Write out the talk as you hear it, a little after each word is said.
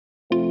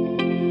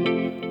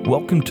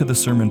Welcome to the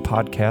Sermon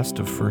Podcast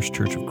of First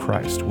Church of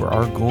Christ, where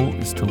our goal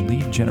is to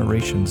lead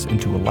generations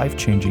into a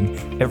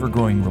life-changing,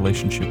 ever-growing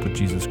relationship with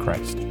Jesus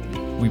Christ.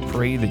 We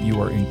pray that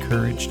you are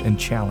encouraged and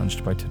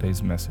challenged by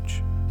today's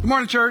message. Good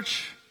morning,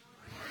 church.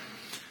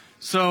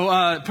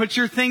 So put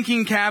your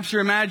thinking caps,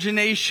 your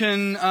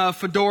imagination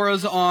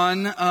fedoras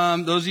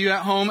on. Those of you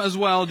at home as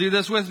well, do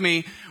this with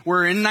me.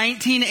 We're in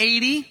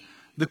 1980.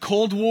 The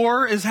Cold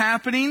War is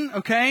happening,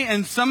 okay?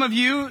 And some of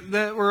you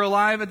that were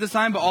alive at this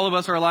time, but all of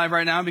us are alive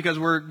right now because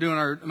we're doing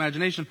our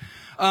imagination.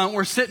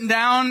 We're sitting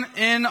down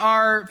in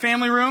our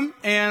family room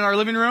and our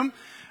living room,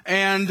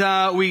 and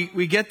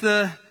we get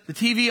the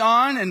TV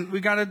on, and we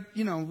got to,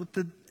 with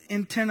the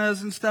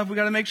antennas and stuff, we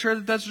got to make sure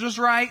that that's just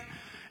right.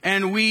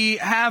 And we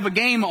have a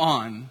game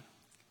on.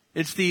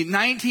 It's the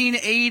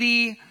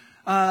 1980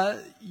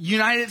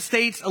 United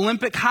States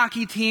Olympic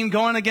hockey team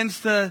going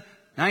against the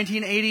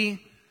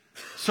 1980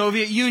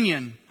 Soviet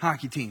Union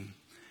hockey team.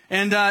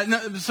 And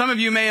some of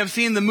you may have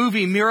seen the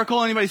movie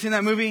Miracle. Anybody seen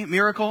that movie,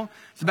 Miracle?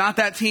 It's about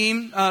that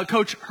team,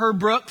 Coach Herb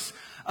Brooks.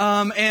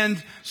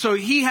 And so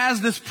he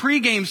has this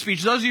pregame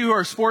speech. Those of you who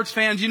are sports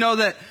fans, you know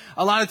that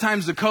a lot of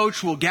times the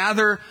coach will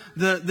gather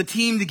the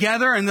team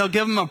together and they'll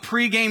give them a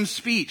pregame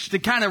speech to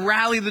kind of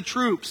rally the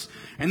troops.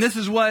 And this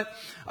is what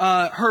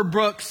Herb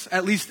Brooks,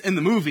 at least in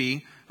the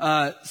movie,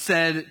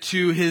 said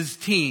to his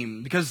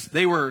team, because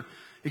they were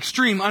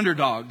extreme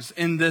underdogs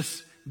in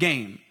this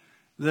game.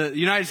 The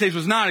United States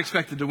was not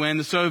expected to win.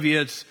 The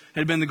Soviets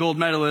had been the gold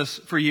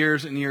medalists for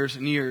years and years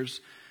and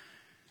years.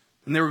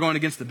 And they were going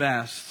against the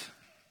best.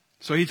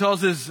 So he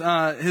tells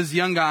his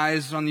young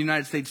guys on the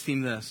United States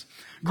team this: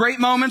 great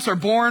moments are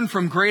born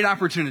from great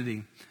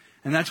opportunity.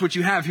 And that's what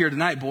you have here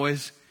tonight,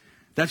 boys.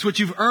 That's what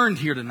you've earned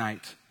here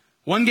tonight.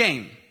 One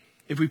game.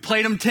 If we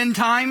played them 10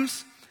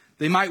 times,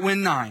 they might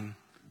win 9.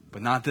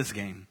 But not this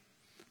game.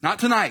 Not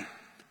tonight.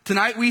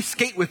 Tonight we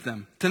skate with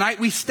them. Tonight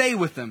we stay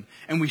with them.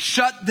 And we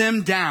shut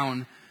them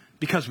down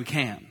because we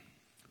can.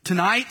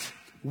 Tonight,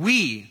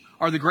 we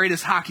are the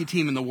greatest hockey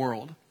team in the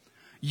world.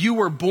 You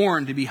were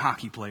born to be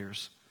hockey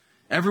players.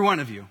 Every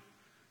one of you.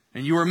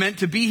 And you were meant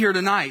to be here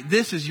tonight.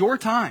 This is your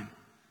time.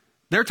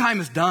 Their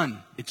time is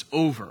done. It's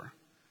over.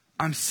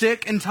 I'm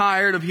sick and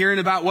tired of hearing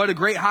about what a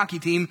great hockey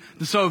team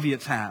the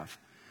Soviets have.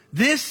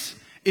 This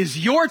is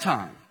your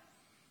time.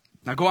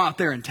 Now go out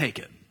there and take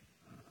it.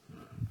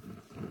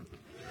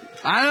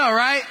 I know,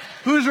 right?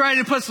 Who's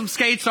ready to put some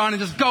skates on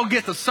and just go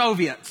get the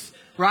Soviets,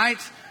 right?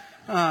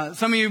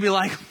 Some of you be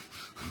like,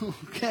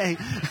 okay,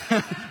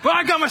 but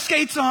I got my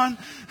skates on.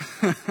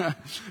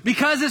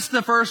 Because it's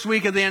the first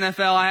week of the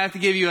NFL, I have to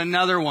give you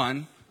another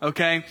one,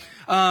 okay?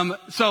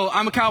 So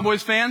I'm a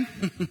Cowboys fan.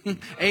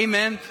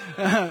 Amen.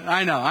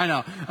 I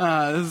know.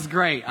 This is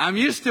great. I'm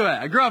used to it.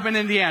 I grew up in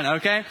Indiana,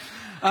 okay?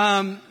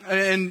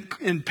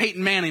 In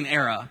Peyton Manning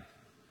era.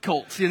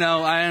 Colts,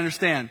 I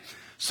understand.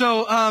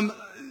 So,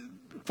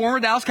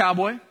 former Dallas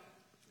Cowboy,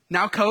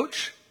 now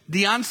coach,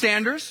 Deion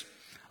Sanders,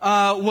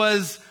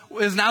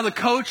 is now the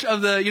coach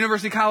of the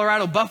University of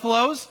Colorado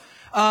Buffaloes.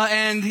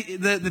 And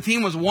the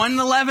team was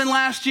 1-11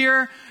 last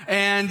year.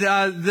 And,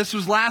 this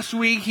was last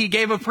week. He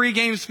gave a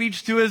pregame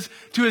speech to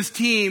his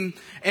team.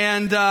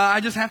 And, I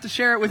just have to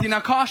share it with you.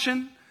 Now,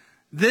 caution.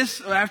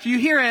 This, after you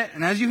hear it,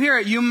 and as you hear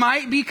it, you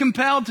might be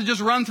compelled to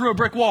just run through a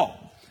brick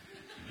wall.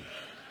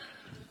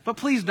 But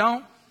please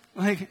don't.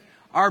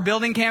 Our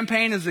building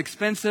campaign is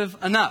expensive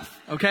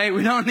enough, okay?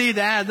 We don't need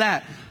to add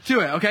that to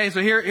it, okay? So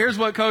here's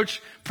what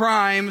Coach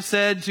Prime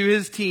said to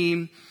his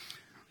team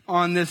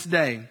on this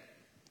day.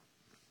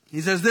 He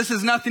says, this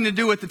has nothing to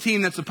do with the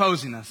team that's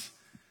opposing us.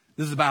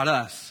 This is about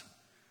us.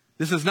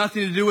 This has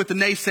nothing to do with the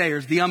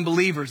naysayers, the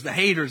unbelievers, the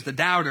haters, the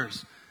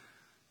doubters.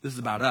 This is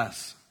about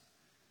us.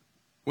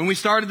 When we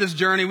started this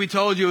journey, we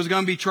told you it was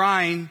going to be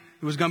trying,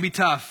 it was going to be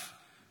tough,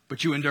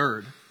 but you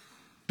endured.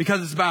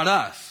 Because it's about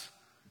us.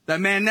 That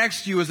man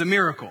next to you is a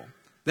miracle.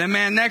 That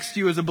man next to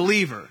you is a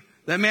believer.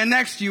 That man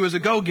next to you is a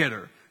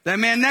go-getter. That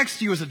man next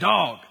to you is a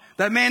dog.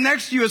 That man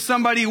next to you is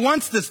somebody who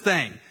wants this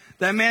thing.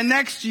 That man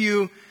next to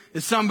you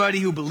is somebody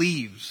who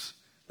believes.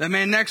 That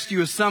man next to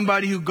you is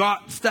somebody who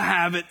got to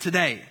have it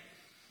today.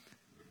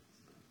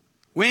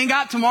 We ain't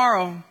got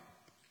tomorrow.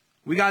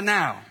 We got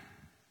now.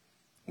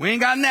 We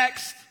ain't got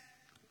next.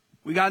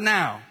 We got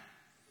now.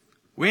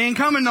 We ain't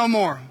coming no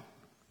more.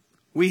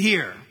 We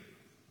here.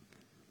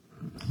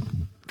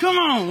 Come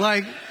on,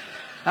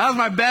 that was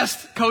my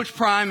best Coach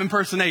Prime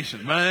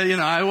impersonation. But,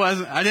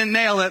 I didn't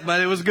nail it, but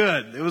it was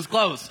good. It was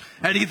close.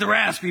 I had to get the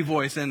raspy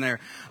voice in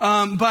there.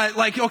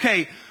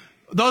 Okay,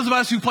 those of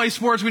us who play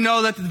sports, we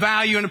know that the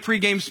value in a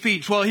pregame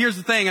speech. Well, here's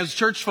the thing, as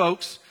church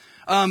folks,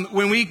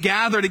 when we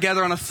gather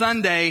together on a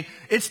Sunday,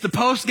 it's the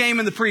postgame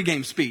and the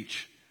pregame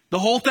speech. The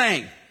whole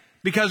thing.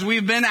 Because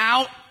we've been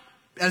out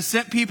as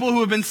sent people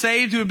who have been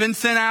saved, who have been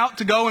sent out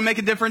to go and make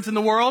a difference in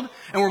the world,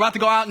 and we're about to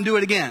go out and do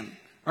it again.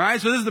 All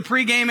right, so this is the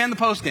pregame and the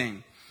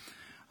postgame.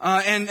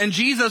 And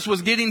Jesus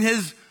was getting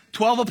his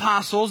 12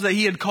 apostles that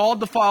he had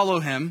called to follow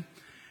him.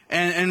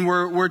 And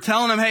we're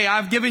telling them, hey,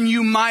 I've given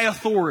you my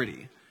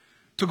authority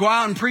to go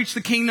out and preach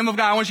the kingdom of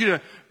God. I want you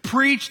to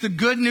preach the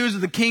good news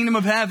of the kingdom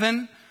of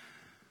heaven.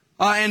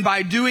 And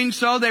by doing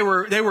so, they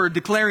were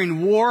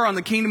declaring war on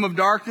the kingdom of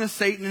darkness,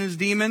 Satan and his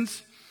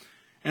demons.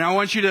 And I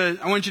want you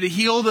to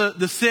heal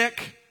the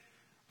sick.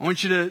 I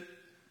want you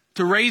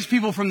to raise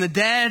people from the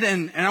dead,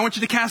 and I want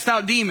you to cast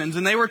out demons.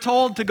 And they were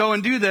told to go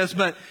and do this,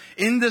 but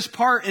in this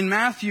part in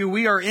Matthew,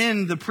 we are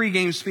in the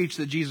pregame speech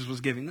that Jesus was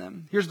giving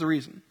them. Here's the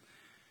reason.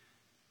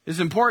 It's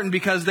important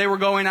because they were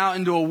going out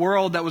into a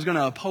world that was going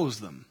to oppose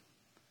them.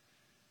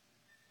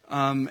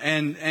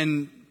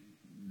 And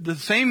the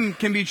same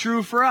can be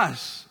true for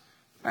us,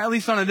 at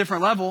least on a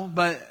different level,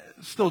 but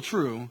still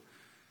true.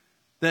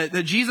 That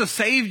Jesus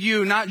saved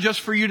you not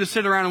just for you to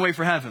sit around and wait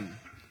for heaven.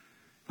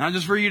 Not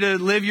just for you to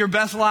live your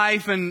best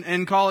life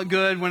and call it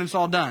good when it's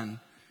all done.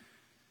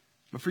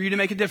 But for you to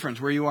make a difference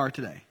where you are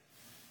today.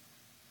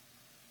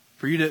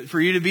 For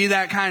you to be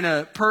that kind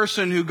of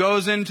person who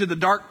goes into the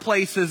dark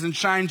places and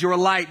shines your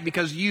light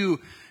because you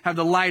have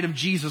the light of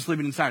Jesus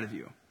living inside of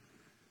you.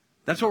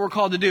 That's what we're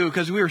called to do,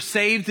 because we are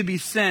saved to be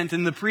sent.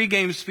 In the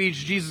pregame speech,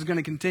 Jesus is going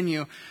to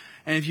continue.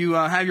 And if you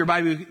have your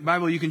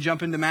Bible, you can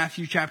jump into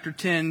Matthew chapter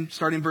 10,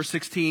 starting verse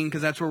 16,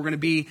 because that's where we're going to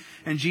be.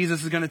 And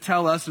Jesus is going to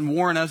tell us and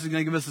warn us. He's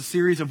going to give us a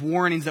series of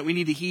warnings that we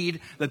need to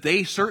heed, that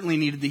they certainly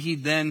needed to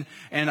heed then.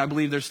 And I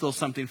believe there's still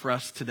something for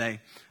us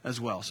today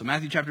as well. So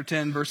Matthew chapter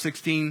 10, verse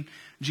 16,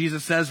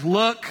 Jesus says,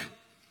 "Look,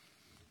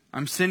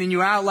 I'm sending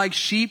you out like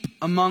sheep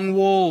among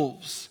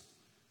wolves."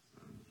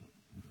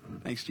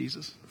 Thanks,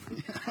 Jesus.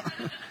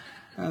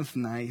 That's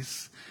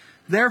nice.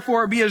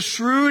 "Therefore, be as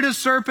shrewd as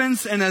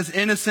serpents and as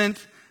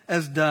innocent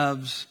as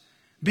doves.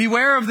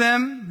 Beware of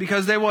them,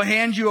 because they will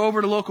hand you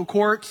over to local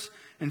courts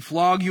and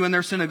flog you in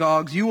their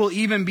synagogues. You will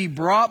even be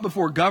brought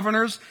before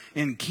governors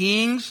and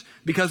kings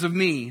because of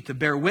me, to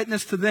bear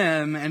witness to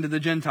them and to the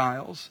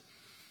Gentiles.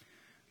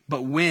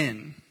 But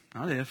when,"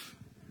 not if,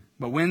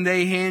 "but when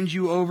they hand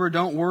you over,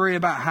 don't worry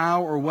about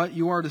how or what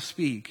you are to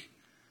speak.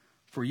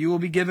 For you will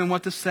be given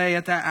what to say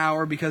at that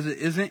hour, because it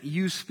isn't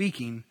you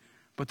speaking,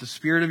 but the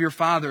Spirit of your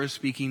Father is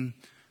speaking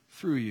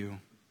through you."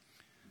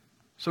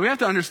 So we have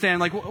to understand,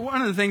 like,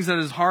 one of the things that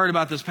is hard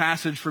about this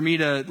passage for me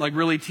to, like,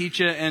 really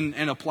teach it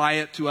and apply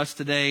it to us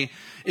today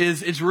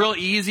is it's real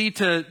easy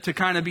to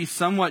kind of be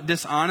somewhat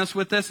dishonest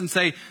with this and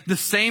say the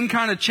same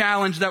kind of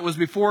challenge that was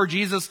before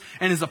Jesus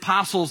and his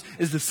apostles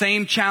is the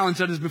same challenge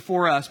that is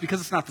before us,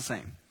 because it's not the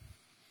same.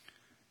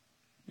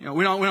 You know,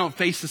 we don't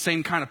face the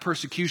same kind of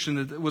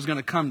persecution that was going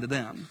to come to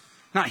them.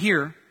 Not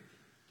here.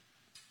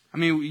 I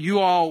mean, we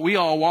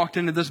all walked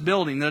into this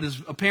building that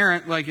is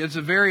apparent, like, it's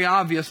very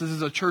obvious this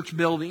is a church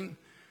building.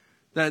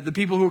 That the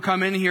people who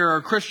come in here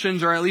are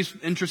Christians, or at least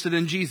interested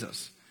in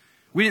Jesus.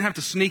 We didn't have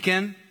to sneak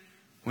in.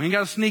 We ain't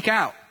got to sneak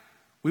out.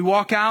 We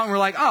walk out and we're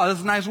like, "Oh, this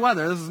is nice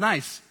weather. This is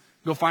nice."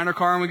 Go find our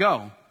car and we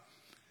go.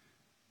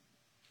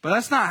 But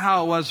that's not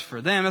how it was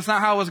for them. That's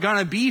not how it was going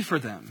to be for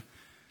them.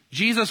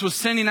 Jesus was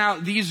sending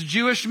out these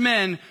Jewish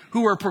men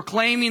who were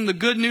proclaiming the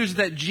good news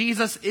that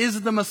Jesus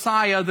is the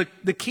Messiah,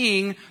 the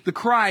King, the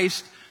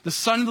Christ, the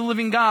Son of the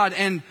living God.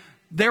 And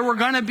there were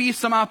going to be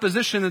some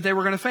opposition that they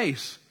were going to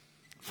face.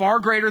 Far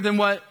greater than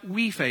what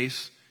we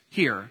face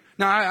here.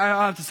 Now,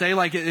 I have to say,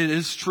 like, it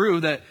is true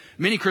that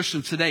many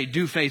Christians today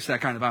do face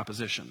that kind of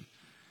opposition.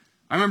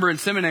 I remember in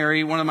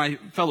seminary, one of my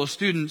fellow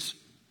students,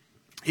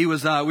 we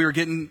were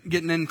getting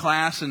in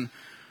class, and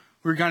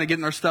we were kind of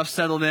getting our stuff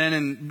settled in,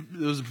 and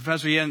there was a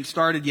professor, he hadn't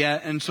started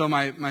yet. And so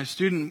my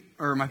student,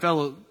 or my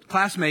fellow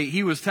classmate,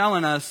 he was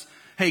telling us,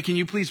 "Hey, can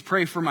you please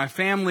pray for my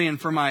family and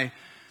for my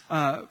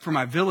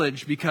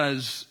village,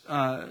 because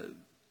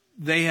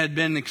they had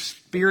been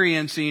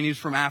experiencing," he's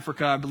from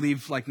Africa, I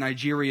believe, like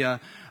Nigeria,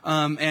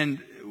 and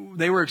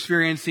they were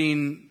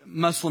experiencing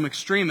Muslim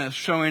extremists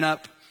showing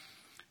up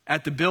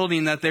at the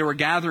building that they were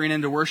gathering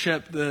in to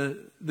worship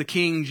the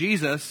King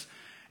Jesus,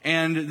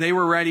 and they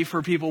were ready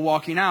for people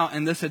walking out.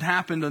 And this had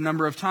happened a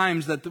number of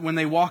times, that when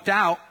they walked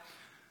out,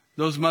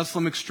 those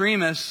Muslim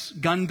extremists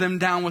gunned them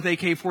down with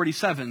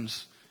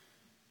AK-47s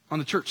on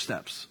the church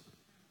steps.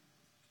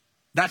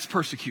 That's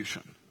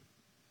persecution.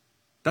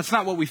 That's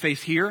not what we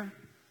face here.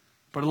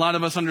 But a lot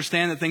of us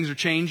understand that things are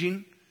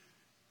changing.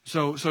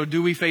 So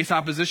do we face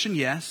opposition?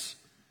 Yes.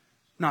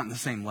 Not in the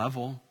same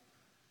level.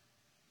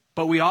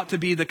 But we ought to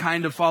be the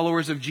kind of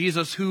followers of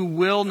Jesus who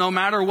will, no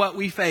matter what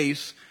we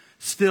face,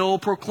 still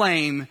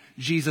proclaim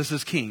Jesus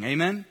as King.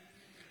 Amen?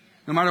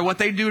 No matter what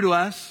they do to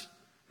us,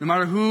 no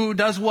matter who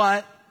does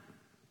what,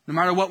 no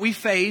matter what we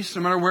face,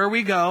 no matter where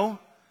we go,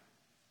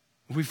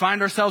 if we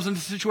find ourselves in a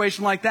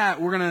situation like that,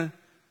 we're going to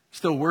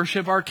still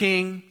worship our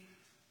King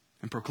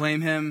and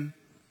proclaim Him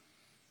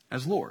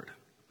as Lord,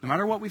 no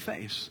matter what we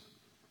face.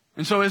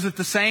 And so is it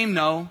the same?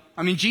 No.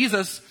 I mean,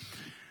 Jesus,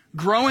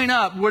 growing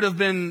up, would have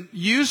been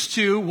used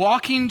to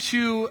walking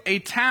to a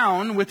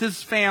town with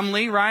his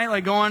family, right?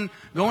 Like going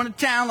to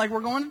town, like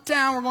we're going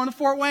to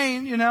Fort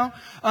Wayne, you know?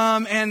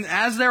 And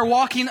as they're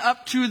walking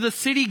up to the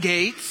city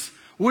gates,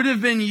 would have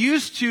been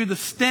used to the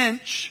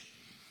stench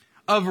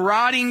of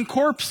rotting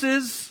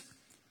corpses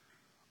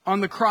on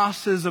the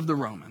crosses of the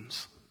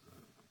Romans.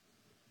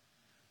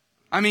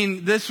 I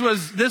mean, this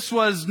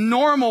was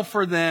normal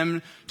for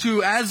them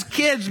to, as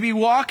kids, be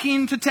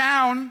walking to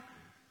town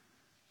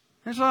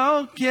And so,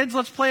 oh, kids,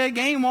 let's play a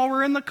game while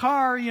we're in the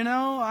car, you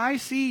know. I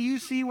see, you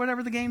see,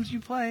 whatever the games you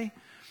play.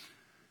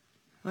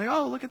 Like,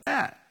 oh, look at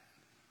that.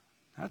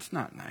 That's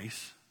not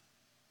nice.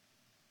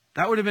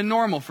 That would have been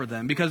normal for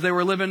them because they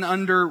were living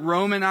under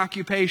Roman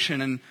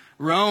occupation, and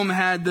Rome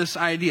had this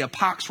idea,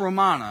 Pax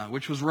Romana,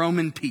 which was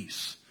Roman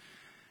peace.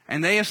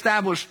 And they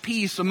established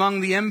peace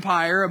among the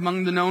empire,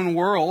 among the known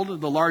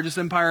world, the largest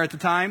empire at the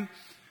time.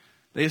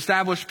 They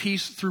established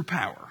peace through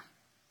power,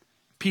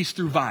 peace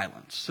through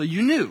violence. So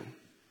you knew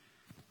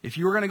if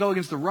you were going to go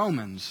against the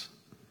Romans,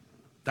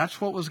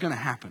 that's what was going to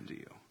happen to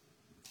you.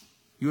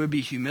 You would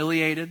be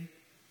humiliated.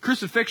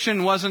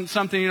 Crucifixion wasn't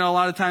something, a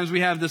lot of times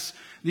we have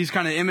these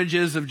kind of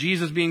images of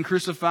Jesus being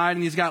crucified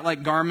and he's got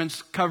like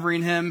garments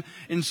covering him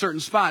in certain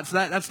spots.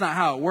 That's not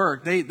how it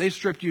worked. They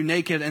stripped you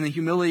naked and they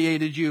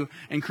humiliated you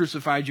and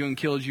crucified you and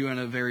killed you in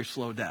a very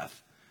slow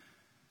death.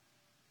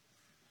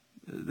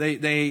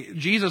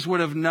 Jesus would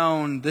have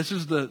known this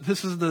is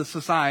the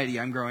society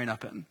I'm growing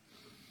up in.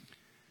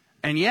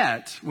 And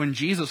yet, when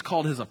Jesus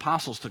called his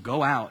apostles to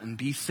go out and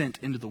be sent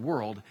into the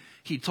world,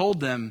 he told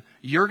them,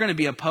 you're going to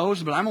be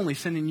opposed, but I'm only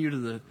sending you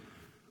to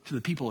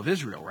the people of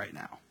Israel right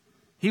now.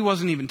 He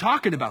wasn't even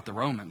talking about the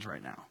Romans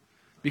right now.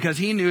 Because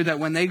he knew that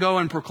when they go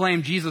and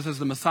proclaim Jesus as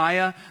the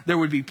Messiah, there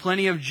would be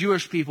plenty of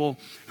Jewish people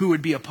who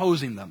would be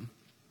opposing them.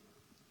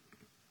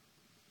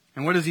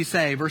 And what does he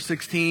say? Verse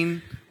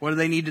 16, what do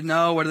they need to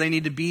know? What do they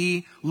need to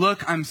be?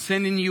 Look, I'm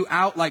sending you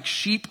out like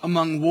sheep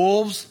among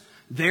wolves.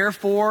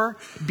 Therefore,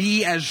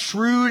 be as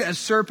shrewd as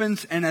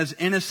serpents and as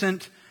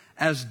innocent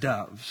as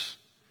doves.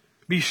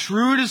 Be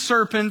shrewd as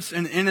serpents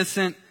and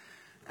innocent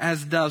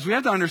as doves. We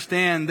have to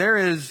understand there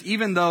is,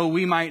 even though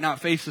we might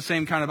not face the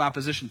same kind of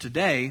opposition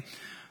today,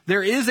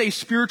 there is a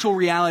spiritual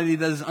reality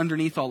that is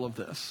underneath all of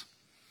this.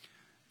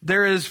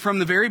 There is, from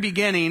the very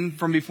beginning,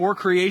 from before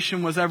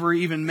creation was ever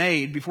even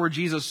made, before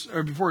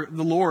the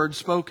Lord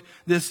spoke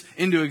this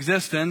into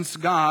existence,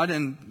 God,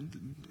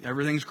 and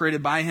everything's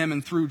created by him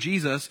and through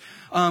Jesus,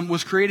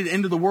 was created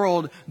into the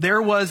world.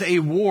 There was a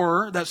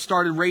war that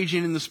started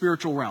raging in the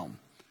spiritual realm.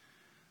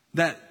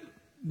 That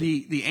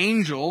the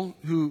angel,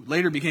 who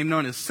later became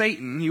known as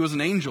Satan, he was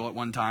an angel at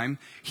one time,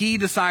 he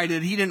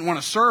decided he didn't want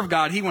to serve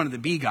God, he wanted to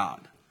be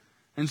God.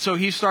 And so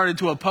he started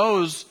to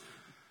oppose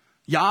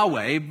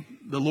Yahweh,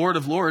 the Lord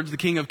of Lords, the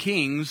King of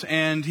Kings,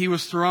 and he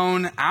was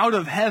thrown out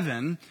of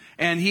heaven,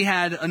 and he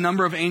had a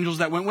number of angels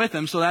that went with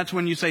him. So that's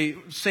when you say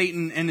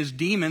Satan and his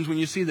demons, when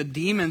you see the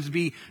demons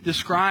be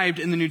described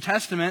in the New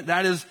Testament,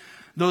 that is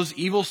those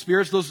evil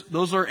spirits,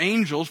 those are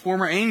angels,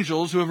 former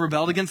angels who have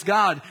rebelled against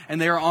God,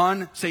 and they are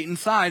on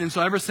Satan's side. And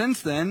so ever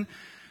since then,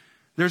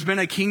 there's been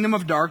a kingdom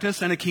of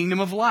darkness and a kingdom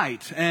of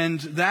light. And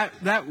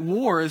that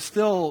war is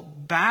still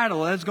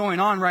battle that's going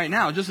on right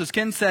now. Just as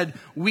Ken said,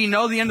 we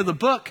know the end of the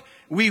book.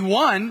 We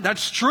won,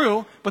 that's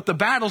true, but the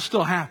battle's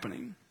still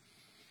happening.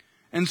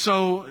 And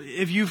so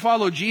if you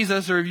follow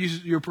Jesus, or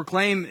if you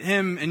proclaim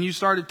him and you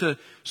started to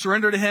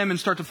surrender to him and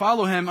start to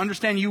follow him,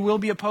 understand you will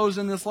be opposed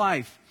in this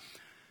life.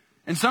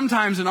 And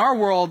sometimes in our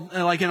world,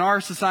 like in our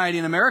society,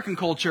 in American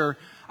culture,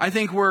 I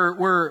think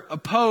we're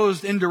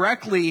opposed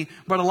indirectly,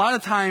 but a lot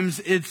of times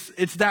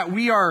it's that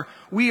we are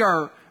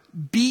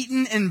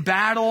beaten in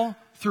battle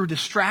through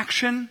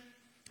distraction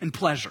and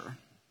pleasure.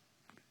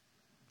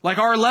 Like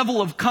our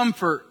level of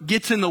comfort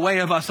gets in the way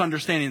of us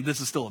understanding that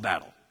this is still a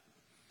battle.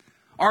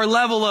 Our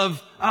level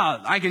of,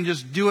 I can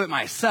just do it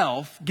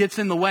myself, gets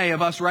in the way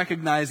of us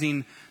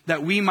recognizing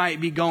that we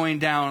might be going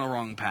down a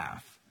wrong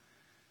path.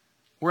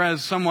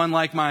 Whereas someone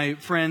like my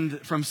friend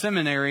from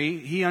seminary,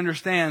 he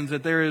understands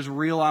that there is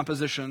real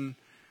opposition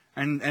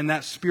and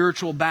that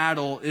spiritual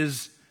battle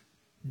is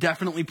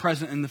definitely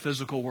present in the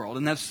physical world.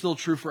 And that's still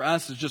true for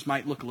us. It just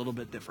might look a little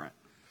bit different.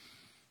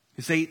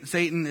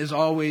 Satan is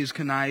always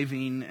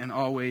conniving and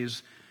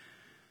always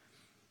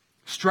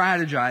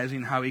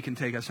strategizing how he can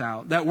take us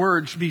out. That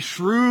word, be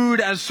shrewd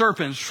as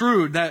serpents.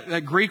 Shrewd,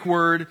 that Greek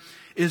word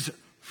is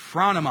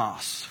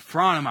phronimos.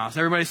 Phronimos.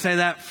 Everybody say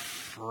that?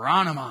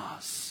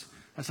 Phronimos.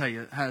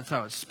 That's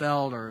how it's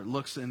spelled or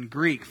looks in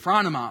Greek.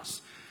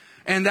 Phronimos.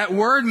 And that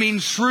word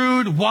means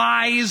shrewd,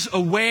 wise,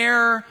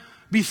 aware.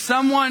 Be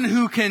someone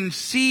who can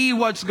see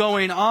what's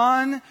going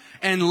on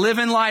and live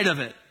in light of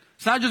it.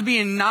 It's not just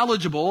being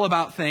knowledgeable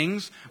about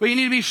things, but you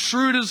need to be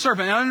shrewd as a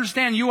serpent. And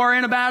understand you are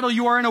in a battle,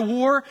 you are in a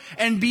war,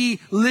 and be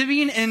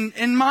living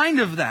in mind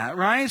of that,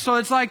 right? So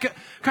it's like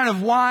kind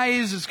of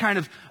wise, it's kind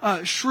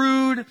of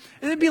shrewd.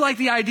 It'd be like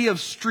the idea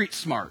of street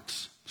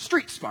smarts.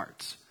 Street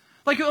smarts.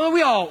 Like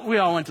we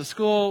all went to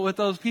school with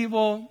those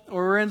people,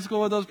 or we're in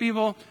school with those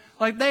people.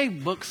 Like they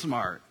look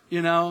smart,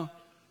 but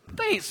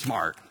they ain't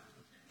smart.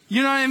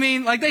 You know what I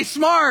mean? Like they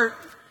smart,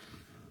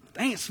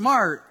 they ain't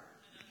smart.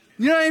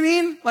 You know what I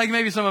mean? Like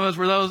maybe some of us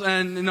were those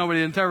and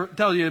nobody didn't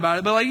tell you about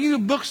it. But like you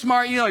book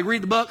smart, like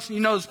read the books,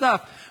 the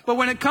stuff. But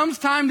when it comes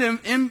time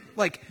to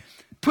like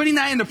putting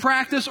that into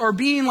practice or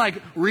being like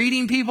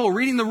reading people,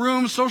 reading the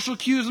room, social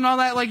cues and all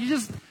that, like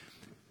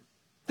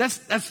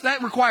that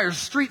requires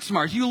street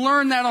smarts. You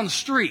learn that on the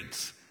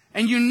streets.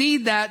 And you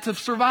need that to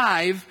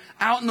survive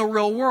out in the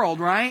real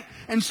world, right?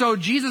 And so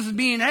Jesus is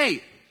being,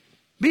 hey,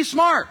 Be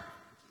smart.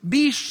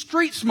 Be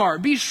street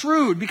smart. Be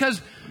shrewd.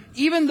 Because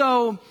even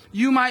though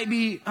you might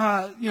be,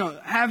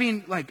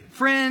 having like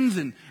friends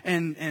and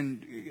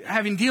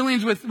having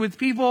dealings with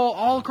people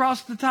all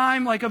across the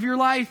time, like of your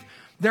life,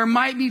 there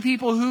might be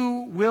people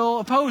who will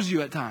oppose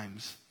you at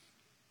times.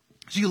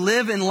 So you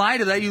live in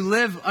light of that. You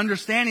live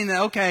understanding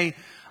that, okay,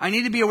 I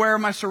need to be aware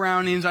of my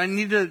surroundings. I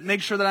need to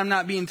make sure that I'm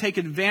not being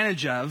taken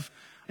advantage of.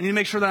 I need to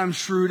make sure that I'm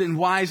shrewd and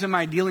wise in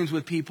my dealings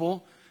with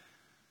people.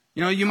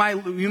 You know, you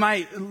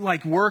might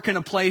like work in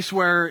a place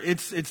where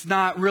it's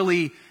not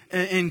really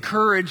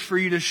encouraged for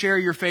you to share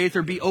your faith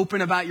or be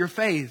open about your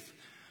faith.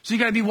 So you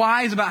got to be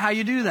wise about how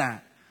you do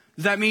that.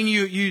 Does that mean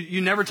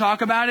you never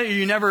talk about it or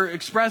you never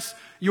express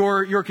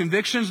your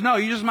convictions? No,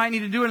 you just might need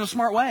to do it in a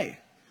smart way.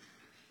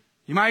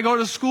 You might go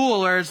to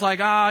school where it's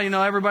like,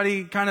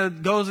 everybody kind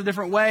of goes a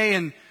different way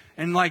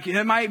and like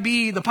it might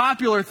be the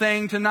popular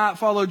thing to not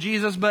follow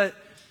Jesus, but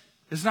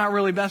it's not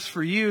really best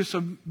for you.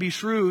 So be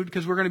shrewd,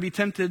 because we're going to be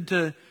tempted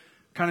to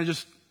kind of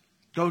just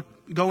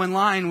go in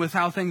line with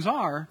how things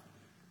are.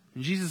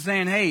 And Jesus is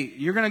saying, hey,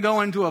 you're going to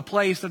go into a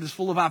place that is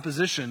full of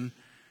opposition.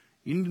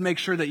 You need to make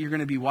sure that you're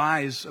going to be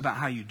wise about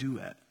how you do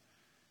it.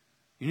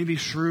 You need to be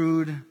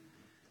shrewd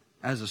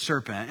as a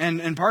serpent.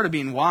 And part of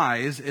being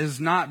wise is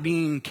not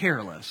being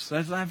careless.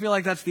 I feel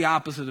like that's the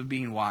opposite of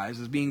being wise,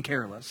 is being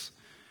careless.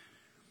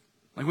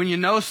 Like when you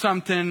know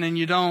something and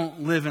you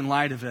don't live in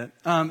light of it.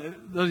 Those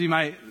of you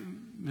might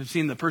have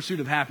seen The Pursuit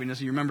of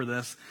Happiness. You remember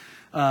this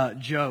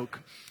joke.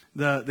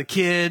 The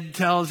kid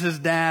tells his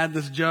dad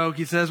this joke.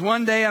 He says,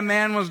 one day a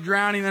man was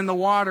drowning in the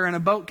water and a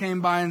boat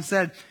came by and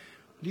said,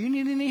 do you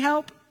need any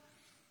help?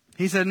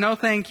 He said, no,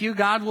 thank you.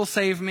 God will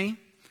save me.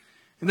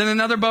 And then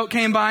another boat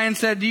came by and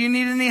said, do you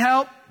need any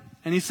help?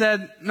 And he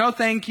said, no,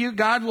 thank you.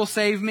 God will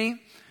save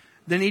me.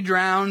 Then he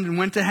drowned and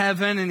went to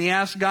heaven and he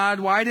asked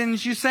God, why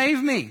didn't you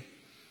save me?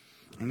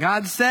 And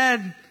God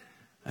said,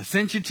 I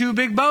sent you 2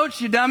 big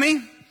boats, you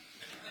dummy.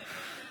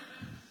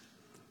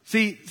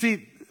 See,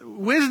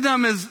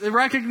 wisdom is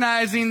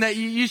recognizing that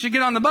you should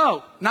get on the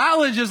boat.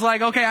 Knowledge is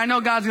like, okay, I know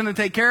God's going to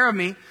take care of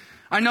me.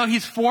 I know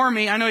He's for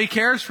me. I know He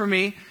cares for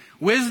me.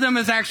 Wisdom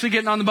is actually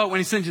getting on the boat when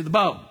He sends you the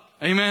boat.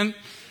 Amen?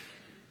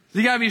 So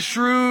you got to be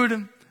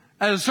shrewd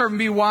as a servant.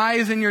 Be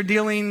wise in your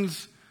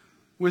dealings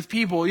with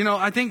people. You know,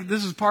 I think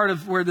this is part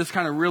of where this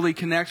kind of really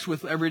connects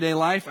with everyday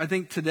life. I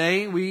think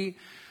today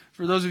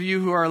for those of you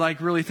who are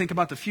like really think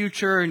about the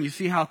future and you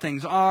see how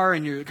things are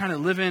and you're kind of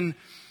living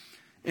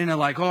in a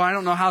like, I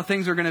don't know how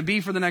things are going to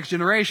be for the next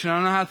generation. I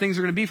don't know how things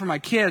are going to be for my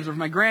kids or for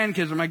my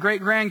grandkids or my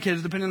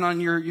great-grandkids, depending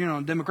on your,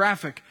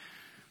 demographic.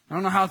 I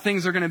don't know how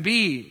things are going to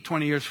be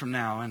 20 years from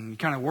now, and you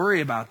kind of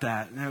worry about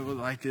that.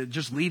 And it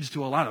just leads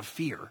to a lot of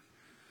fear.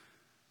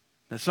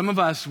 That some of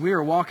us, we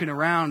are walking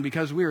around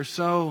because we are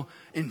so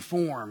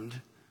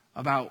informed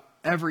about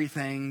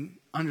everything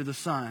under the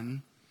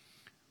sun.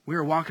 We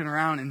are walking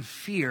around in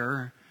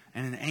fear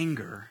and in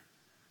anger.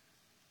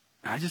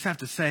 I just have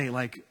to say,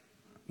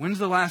 when's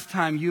the last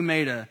time you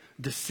made a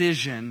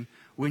decision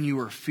when you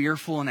were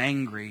fearful and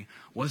angry?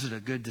 Was it a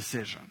good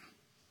decision?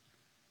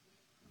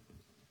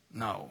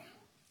 No,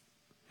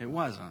 it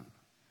wasn't.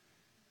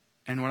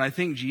 And what I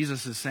think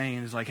Jesus is saying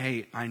is like,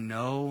 hey, I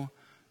know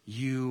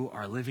you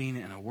are living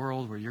in a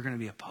world where you're going to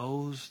be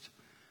opposed,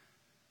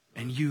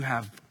 and you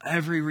have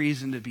every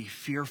reason to be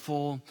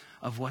fearful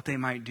of what they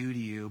might do to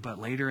you. But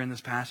later in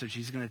this passage,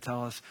 He's going to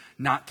tell us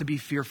not to be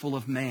fearful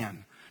of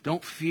man.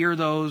 Don't fear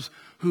those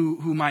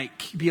who might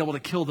be able to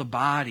kill the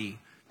body.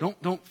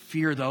 Don't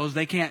fear those.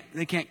 They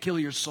can't kill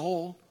your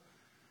soul.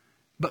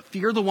 But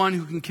fear the one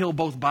who can kill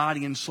both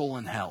body and soul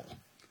in hell.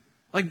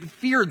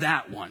 Fear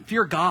that one.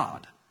 Fear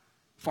God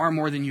far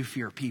more than you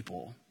fear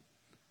people.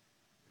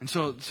 And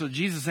so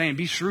Jesus is saying,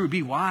 be shrewd,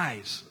 be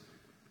wise.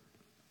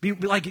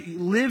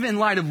 Live in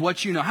light of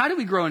what you know. How do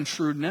we grow in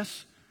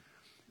shrewdness?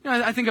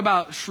 I think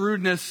about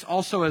shrewdness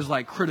also as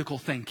critical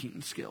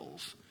thinking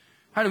skills.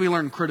 How do we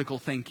learn critical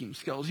thinking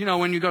skills?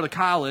 When you go to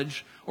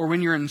college or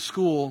when you're in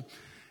school,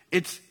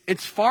 it's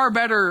far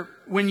better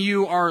when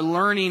you are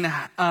learning,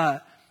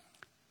 not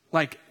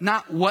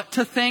what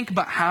to think,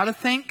 but how to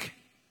think.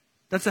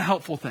 That's a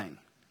helpful thing.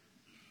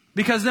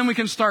 Because then we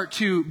can start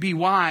to be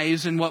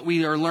wise in what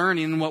we are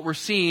learning and what we're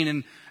seeing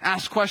and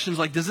ask questions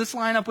like, does this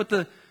line up with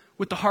the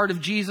heart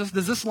of Jesus?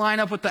 Does this line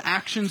up with the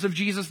actions of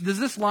Jesus? Does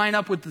this line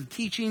up with the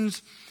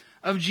teachings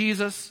of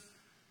Jesus?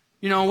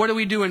 What do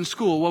we do in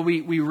school? Well,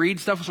 we read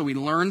stuff, so we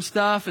learn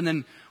stuff, and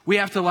then we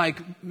have to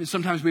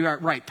sometimes we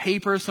write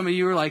papers. Some of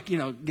you are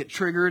get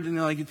triggered and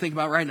you think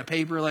about writing a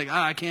paper,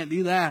 I can't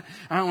do that.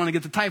 I don't want to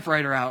get the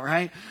typewriter out,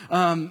 right?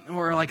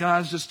 Or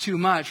it's just too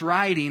much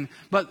writing.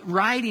 But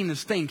writing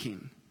is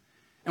thinking.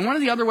 And one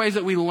of the other ways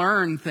that we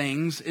learn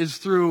things is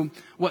through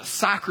what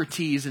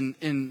Socrates kind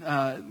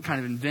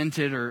of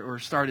invented or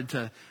started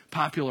to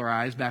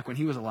popularize back when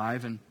he was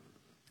alive. And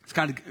it's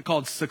kind of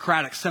called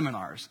Socratic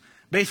seminars.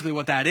 Basically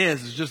what that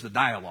is just a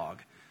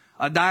dialogue.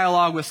 A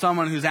dialogue with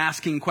someone who's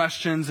asking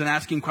questions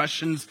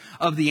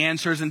of the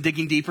answers and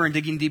digging deeper and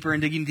digging deeper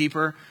and digging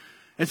deeper.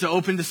 It's an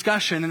open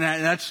discussion, and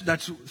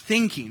that's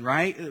thinking,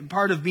 right?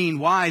 Part of being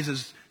wise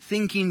is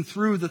thinking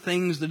through the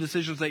things, the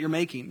decisions that you're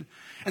making.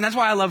 And that's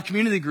why I love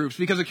community groups,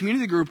 because a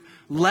community group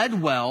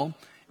led well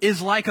is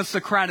like a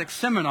Socratic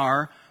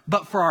seminar,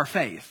 but for our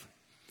faith.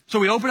 So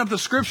we open up the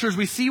scriptures,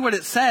 we see what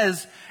it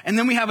says, and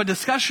then we have a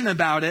discussion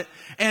about it.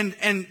 And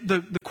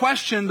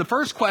the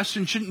first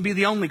question shouldn't be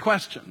the only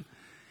question.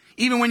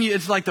 Even when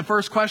it's like the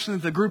first question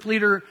that the group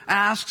leader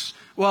asks,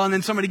 well, and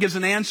then somebody gives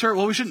an answer,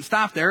 well, we shouldn't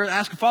stop there.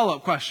 Ask a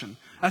follow-up question.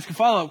 Ask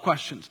follow-up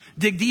questions.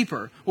 Dig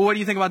deeper. Well, what do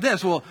you think about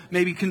this? Well,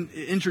 maybe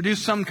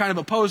introduce some kind of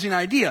opposing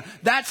idea.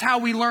 That's how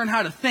we learn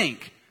how to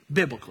think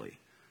biblically.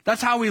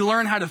 That's how we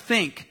learn how to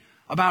think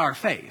about our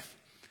faith,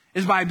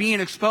 is by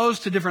being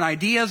exposed to different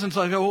ideas. And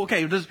so I go,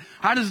 okay,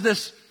 how does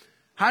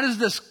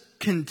this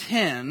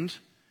contend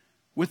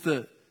with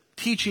the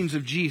teachings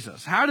of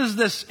Jesus? How does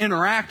this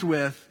interact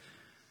with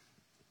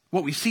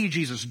what we see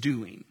Jesus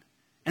doing?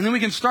 And then we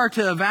can start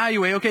to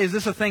evaluate, okay, is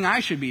this a thing I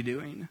should be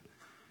doing?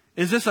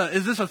 Is this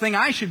a thing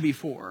I should be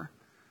for?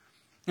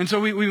 And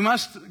so we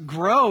must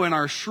grow in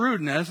our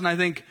shrewdness, and I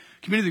think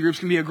community groups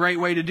can be a great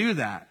way to do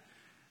that.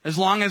 As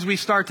long as we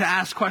start to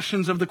ask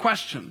questions of the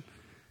question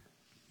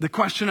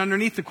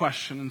underneath the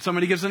question, and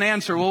somebody gives an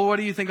answer, well, what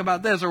do you think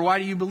about this? Or why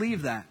do you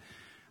believe that?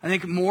 I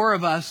think more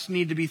of us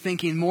need to be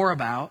thinking more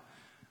about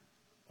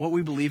what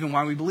we believe and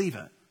why we believe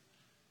it.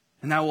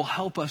 And that will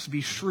help us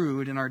be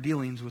shrewd in our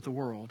dealings with the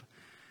world.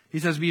 He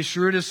says, be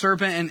shrewd as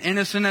serpent and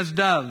innocent as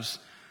doves.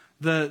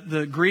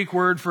 The Greek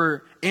word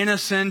for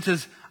innocent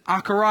is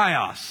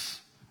akarios.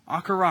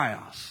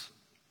 Akarios.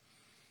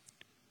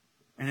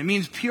 And it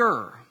means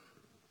pure.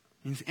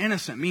 It means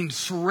innocent. It means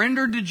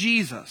surrendered to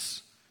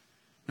Jesus.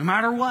 No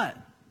matter what.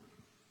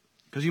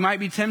 Because you might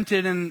be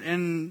tempted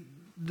in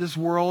this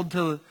world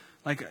to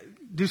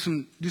do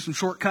some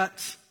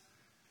shortcuts.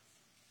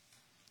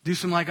 Do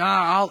some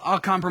I'll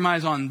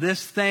compromise on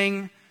this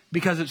thing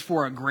because it's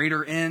for a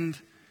greater end.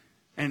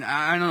 And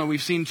I don't know,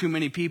 we've seen too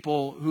many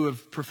people who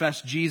have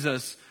professed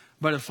Jesus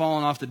but have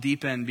fallen off the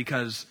deep end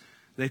because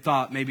they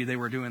thought maybe they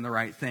were doing the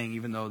right thing,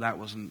 even though that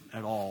wasn't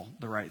at all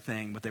the right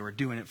thing. But they were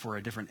doing it for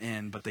a different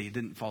end, but they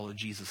didn't follow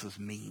Jesus'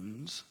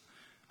 means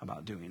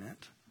about doing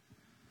it.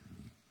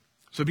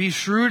 So be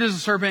shrewd as a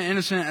serpent,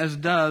 innocent as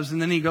doves.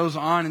 And then he goes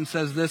on and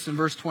says this in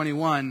verse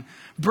 21.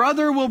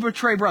 Brother will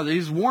betray brother.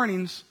 These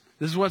warnings.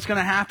 This is what's going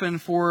to happen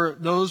for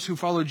those who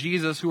follow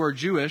Jesus who are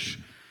Jewish.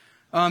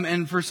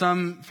 And for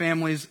some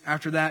families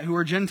after that who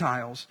are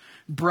Gentiles.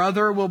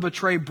 Brother will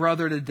betray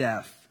brother to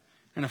death,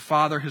 and a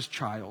father his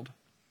child.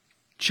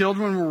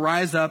 Children will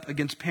rise up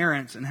against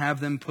parents and have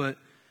them put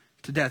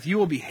to death. You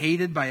will be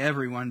hated by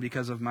everyone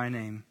because of my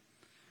name,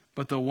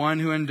 but the one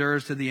who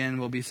endures to the end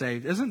will be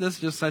saved. Isn't this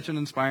just such an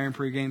inspiring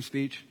pregame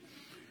speech?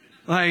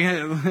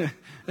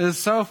 It's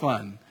so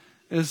fun.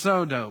 It's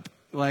so dope.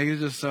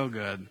 It's just so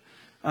good.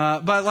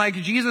 But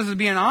Jesus is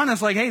being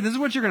honest, hey, this is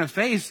what you're going to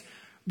face.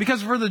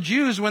 Because for the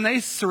Jews, when they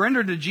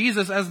surrendered to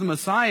Jesus as the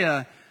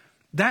Messiah,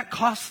 that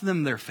cost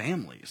them their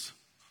families.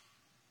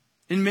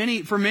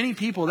 For many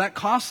people, that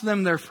cost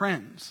them their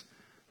friends.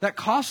 That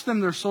cost them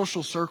their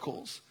social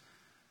circles.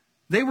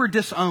 They were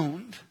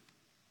disowned.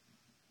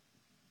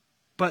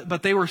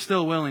 But they were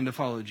still willing to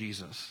follow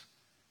Jesus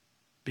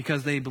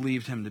because they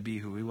believed him to be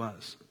who he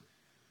was.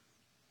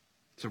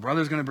 So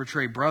brother's going to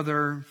betray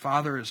brother,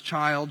 father his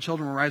child,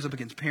 children will rise up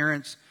against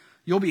parents.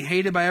 You'll be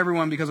hated by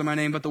everyone because of my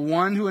name, but the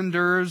one who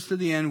endures to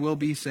the end will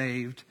be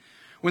saved.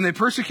 When they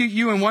persecute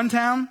you in one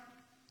town,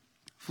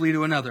 flee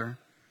to another.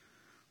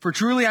 For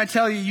truly I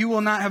tell you, you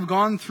will not have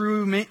gone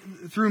through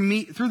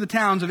the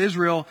towns of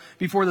Israel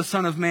before the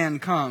Son of Man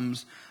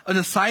comes. A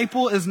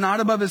disciple is not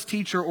above his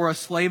teacher or a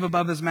slave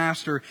above his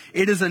master.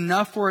 It is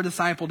enough for a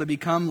disciple to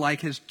become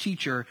like his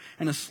teacher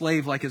and a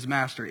slave like his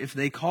master. If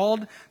they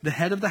called the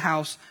head of the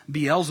house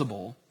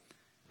Beelzebul,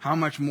 how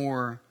much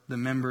more the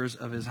members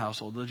of his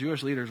household? The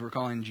Jewish leaders were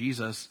calling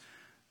Jesus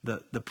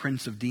the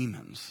prince of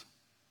demons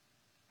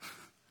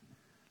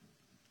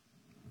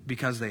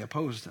because they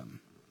opposed him.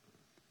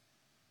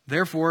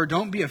 Therefore,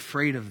 don't be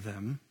afraid of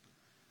them,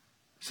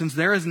 since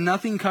there is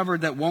nothing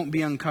covered that won't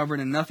be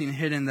uncovered and nothing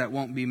hidden that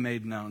won't be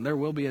made known. There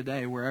will be a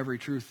day where every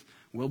truth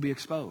will be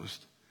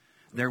exposed.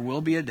 There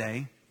will be a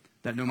day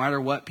that no matter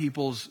what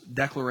people's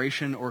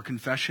declaration or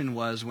confession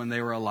was when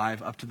they were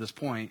alive up to this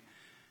point,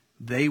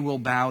 they will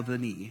bow the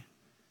knee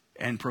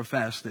and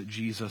profess that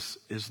Jesus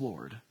is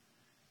Lord.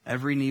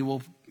 Every knee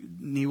will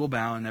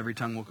bow and every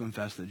tongue will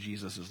confess that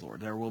Jesus is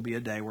Lord. There will be a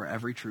day where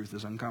every truth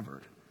is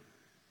uncovered.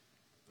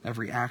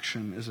 Every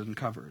action is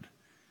uncovered.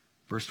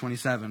 Verse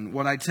 27,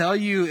 what I tell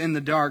you in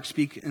the dark,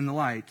 speak in the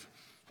light.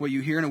 What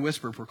you hear in a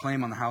whisper,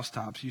 proclaim on the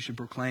housetops. You should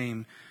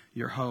proclaim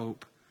your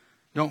hope.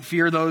 Don't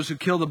fear those who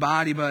kill the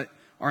body, but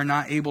are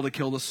not able to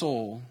kill the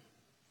soul.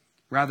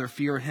 Rather,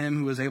 fear him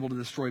who is able to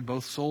destroy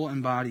both soul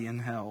and body in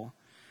hell.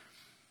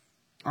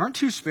 Aren't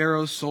 2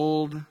 sparrows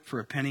sold for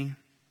a penny?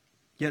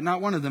 Yet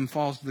not one of them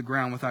falls to the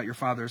ground without your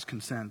Father's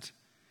consent.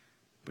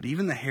 But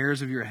even the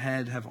hairs of your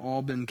head have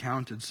all been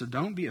counted, so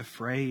don't be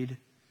afraid.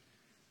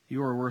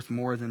 You are worth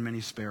more than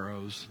many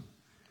sparrows.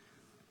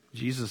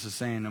 Jesus is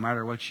saying no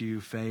matter what you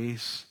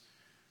face,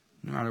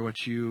 no matter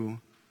what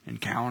you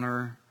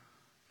encounter,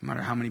 No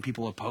matter how many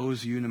people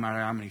oppose you, no matter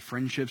how many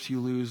friendships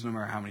you lose, no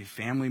matter how many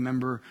family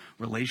member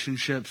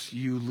relationships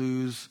you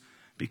lose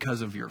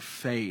because of your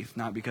faith,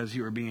 not because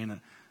you are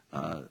being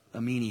a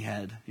meanie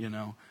head,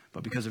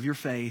 but because of your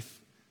faith.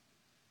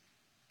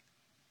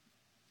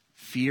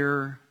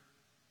 Fear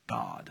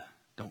God.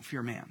 Don't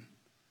fear man.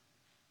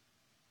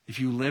 If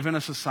you live in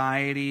a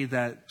society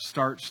that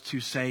starts to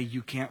say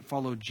you can't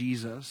follow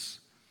Jesus,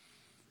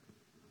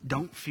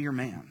 don't fear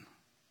man.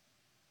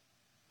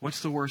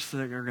 What's the worst that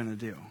they're going to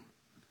do?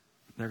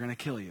 They're going to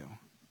kill you.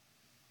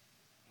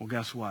 Well,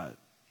 guess what?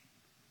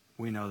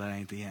 We know that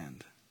ain't the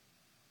end.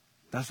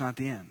 That's not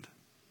the end.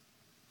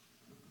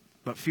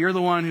 But fear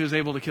the one who is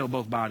able to kill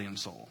both body and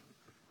soul.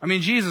 I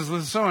mean, Jesus,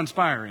 this is so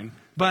inspiring.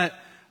 But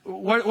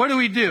what do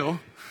we do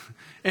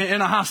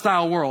in a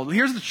hostile world?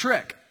 Here's the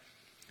trick.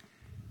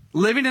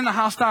 Living in a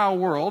hostile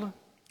world,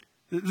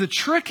 the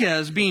trick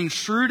is being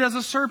shrewd as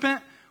a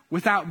serpent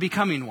without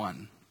becoming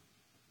one.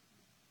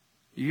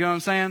 You know what I'm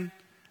saying?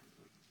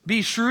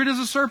 Be shrewd as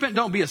a serpent,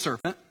 don't be a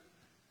serpent.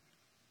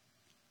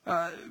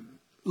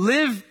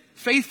 Live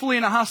faithfully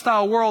in a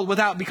hostile world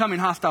without becoming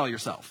hostile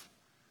yourself.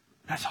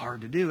 That's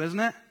hard to do, isn't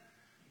it?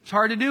 It's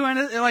hard to do,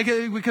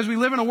 and because we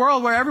live in a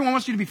world where everyone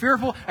wants you to be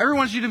fearful, everyone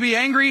wants you to be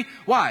angry.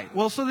 Why?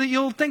 Well, so that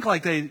you'll think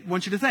like they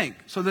want you to think,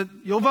 so that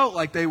you'll vote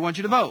like they want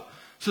you to vote,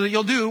 so that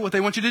you'll do what they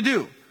want you to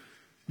do.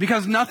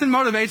 Because nothing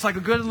motivates like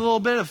a good little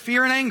bit of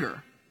fear and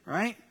anger,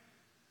 right?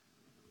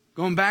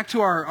 Going back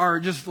to our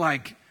just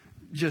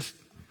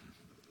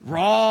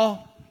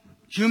raw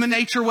human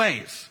nature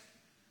ways.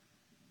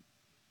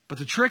 But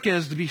the trick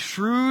is to be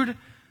shrewd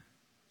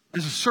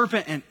as a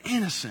serpent and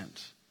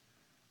innocent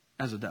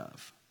as a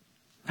dove.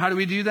 How do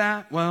we do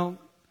that? Well,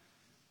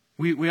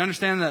 we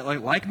understand that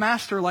like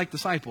master, like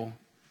disciple,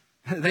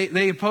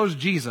 they oppose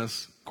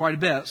Jesus quite a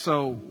bit.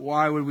 So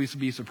why would we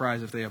be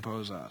surprised if they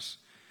oppose us?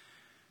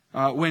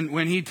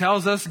 When he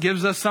tells us,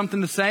 gives us something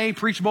to say,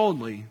 preach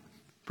boldly.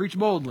 Preach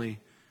boldly.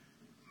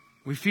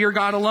 We fear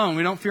God alone.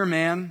 We don't fear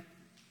man.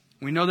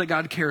 We know that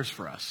God cares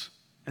for us.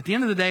 At the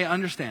end of the day,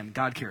 understand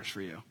God cares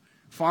for you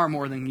far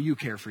more than you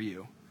care for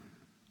you.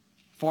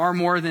 Far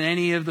more than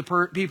any of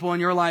the people in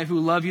your life who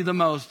love you the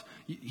most.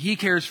 He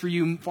cares for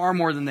you far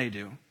more than they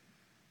do.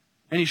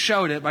 And he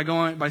showed it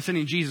by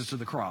sending Jesus to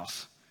the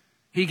cross.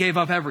 He gave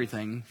up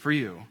everything for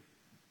you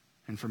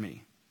and for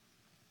me.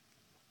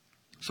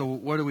 So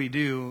what do we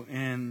do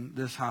in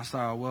this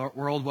hostile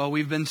world? Well,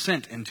 we've been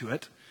sent into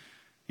it.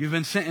 You've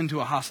been sent into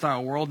a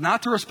hostile world,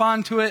 not to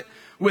respond to it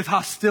with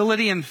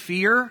hostility and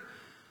fear,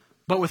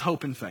 but with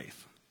hope and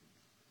faith.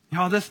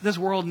 This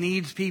world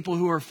needs people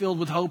who are filled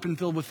with hope and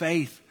filled with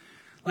faith.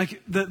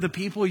 Like the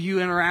people you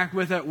interact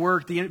with at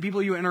work, the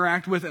people you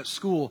interact with at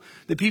school,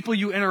 the people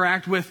you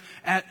interact with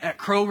at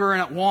Kroger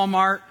and at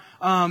Walmart,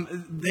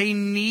 they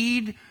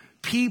need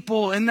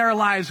people in their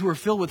lives who are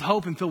filled with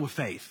hope and filled with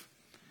faith.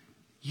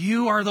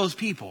 You are those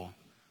people.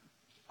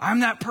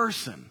 I'm that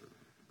person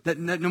that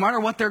no matter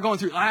what they're going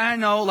through, I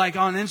know like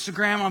on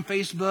Instagram, on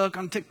Facebook,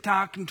 on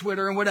TikTok and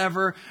Twitter and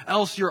whatever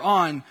else you're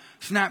on,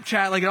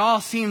 Snapchat, like it all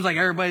seems like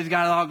everybody's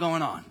got it all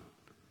going on.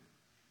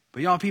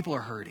 But y'all, people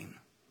are hurting.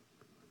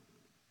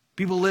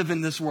 People live in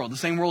this world, the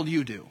same world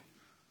you do.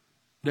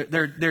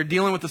 They're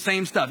dealing with the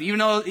same stuff.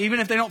 Even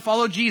if they don't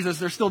follow Jesus,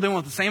 they're still dealing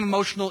with the same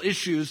emotional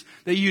issues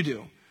that you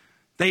do.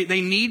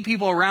 They need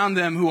people around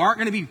them who aren't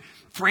going to be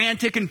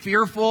frantic and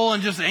fearful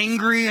and just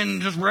angry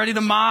and just ready to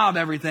mob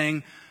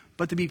everything,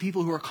 but to be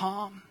people who are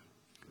calm,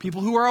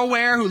 people who are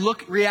aware, who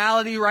look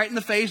reality right in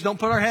the face, don't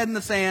put our head in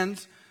the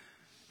sands,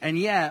 and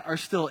yet are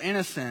still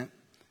innocent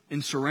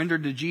and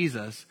surrendered to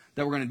Jesus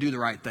that we're going to do the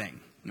right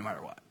thing no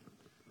matter what.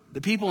 The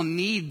people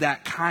need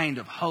that kind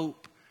of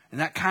hope and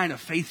that kind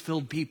of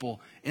faith-filled people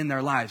in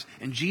their lives.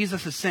 And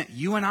Jesus has sent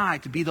you and I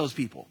to be those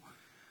people.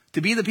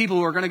 To be the people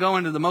who are going to go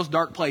into the most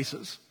dark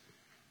places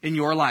in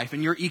your life,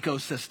 in your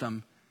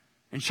ecosystem,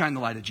 and shine the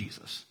light of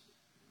Jesus.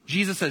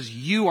 Jesus says,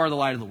 you are the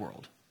light of the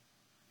world.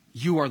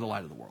 You are the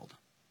light of the world.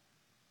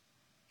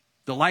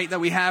 The light that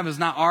we have is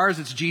not ours,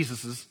 it's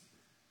Jesus's.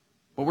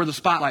 But we're the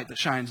spotlight that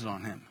shines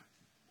on him.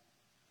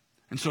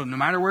 And so no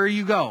matter where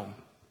you go,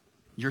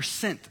 you're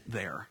sent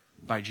there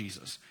by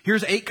Jesus.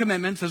 Here's 8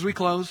 commitments as we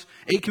close.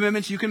 8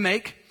 commitments you can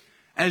make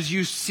as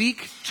you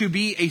seek to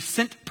be a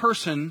sent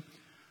person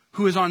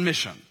who is on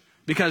mission.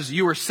 Because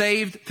you were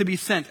saved to be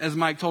sent, as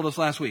Mike told us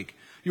last week.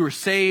 You were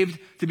saved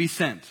to be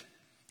sent.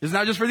 It's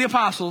not just for the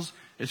apostles,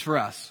 it's for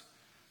us.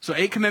 So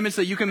 8 commitments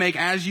that you can make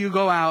as you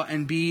go out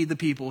and be the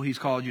people he's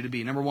called you to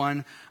be. Number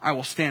 1, I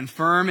will stand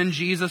firm in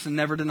Jesus and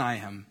never deny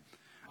him.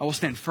 I will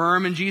stand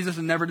firm in Jesus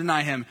and never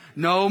deny him.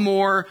 No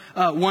more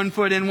 1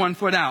 foot in, 1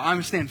 foot out. I'm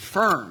going to stand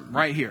firm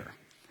right here.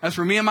 As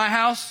for me and my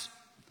house,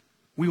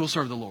 we will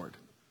serve the Lord.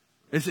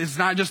 It's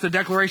not just a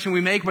declaration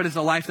we make, but it's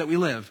a life that we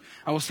live.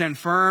 I will stand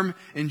firm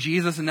in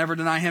Jesus and never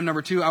deny him.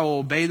 Number 2, I will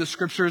obey the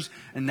scriptures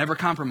and never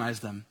compromise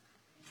them.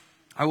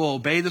 I will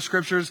obey the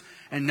scriptures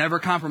and never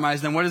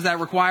compromise them. What does that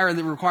require?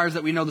 It requires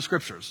that we know the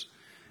scriptures.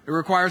 It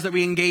requires that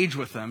we engage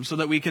with them so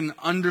that we can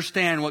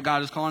understand what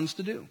God is calling us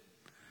to do.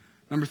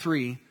 Number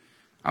 3,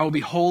 I will be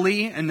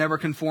holy and never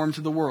conform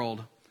to the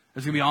world.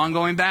 There's going to be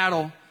ongoing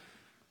battle.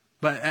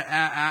 But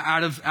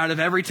out of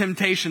every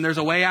temptation, there's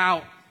a way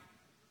out.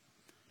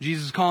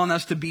 Jesus is calling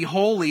us to be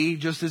holy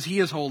just as he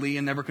is holy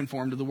and never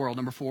conform to the world.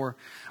 Number 4,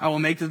 I will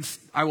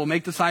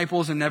make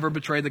disciples and never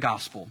betray the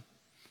gospel.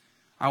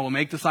 I will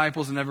make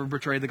disciples and never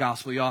betray the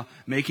gospel. Y'all,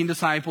 making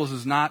disciples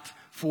is not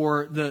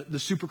for the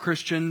super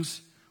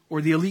Christians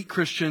or the elite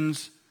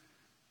Christians.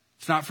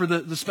 It's not for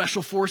the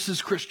special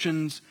forces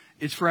Christians.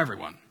 It's for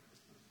everyone.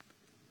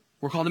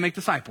 We're called to make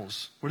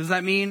disciples. What does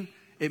that mean?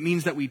 It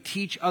means that we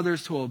teach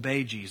others to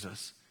obey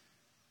Jesus.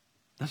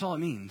 That's all it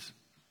means.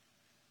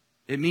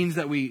 It means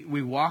that we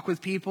walk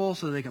with people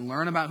so they can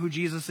learn about who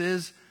Jesus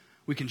is.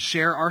 We can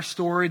share our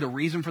story, the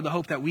reason for the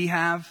hope that we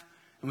have,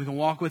 and we can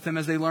walk with them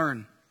as they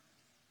learn.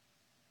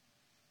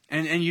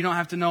 And you don't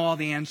have to know all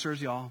the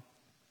answers, y'all.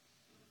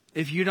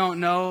 If you don't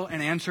know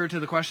an answer to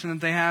the question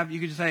that they have, you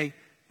could just say,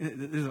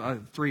 these are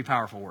 3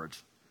 powerful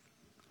words.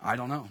 I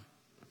don't know.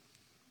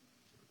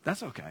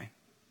 That's okay.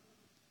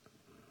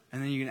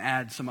 And then you can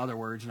add some other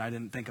words, and I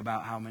didn't think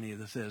about how many of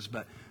this is,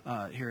 but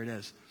here it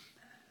is.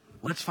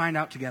 Let's find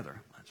out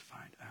together. Let's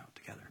find out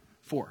together.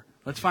 4,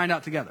 let's find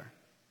out together.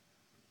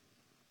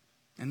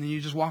 And then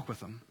you just walk with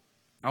them.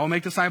 I will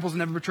make disciples and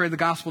never betray the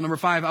gospel. Number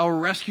 5, I will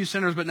rescue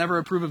sinners but never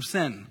approve of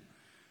sin.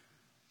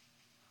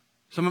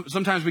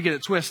 Sometimes we get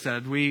it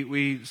twisted.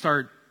 We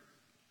start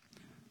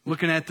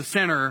looking at the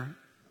sinner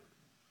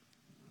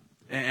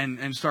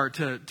and start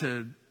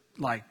to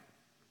like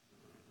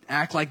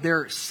act like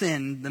they're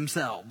sin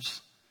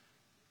themselves.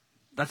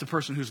 That's a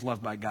person who's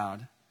loved by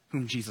God,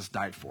 whom Jesus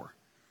died for.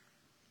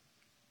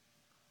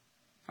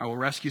 I will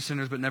rescue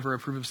sinners but never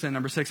approve of sin.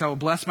 Number 6, I will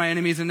bless my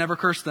enemies and never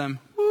curse them.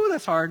 Woo,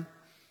 that's hard.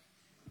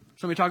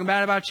 Somebody talking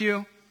bad about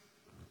you?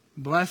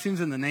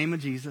 Blessings in the name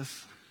of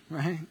Jesus,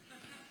 right?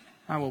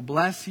 I will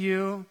bless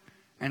you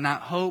and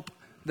not hope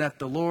that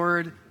the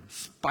Lord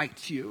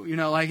spikes you. You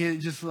know, like it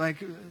just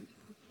like,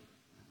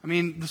 I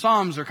mean, the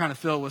Psalms are kind of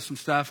filled with some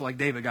stuff. Like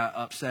David got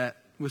upset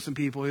with some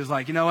people. He was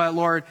like, you know what,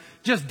 Lord,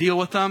 just deal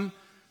with them.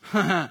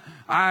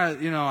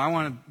 I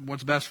want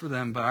what's best for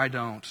them, but I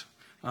don't.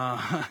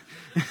 I'll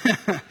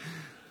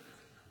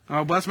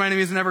bless my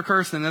enemies and never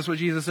curse them. That's what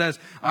Jesus says.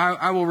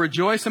 I will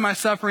rejoice in my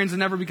sufferings and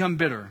never become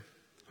bitter.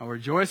 I'll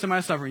rejoice in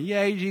my suffering.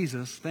 Yay,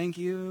 Jesus. Thank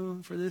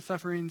you for the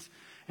sufferings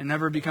and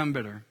never become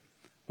bitter.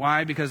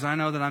 Why? Because I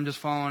know that I'm just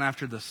following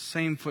after the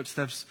same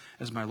footsteps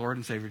as my Lord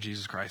and Savior,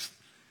 Jesus Christ.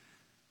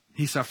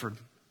 He suffered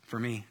for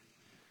me.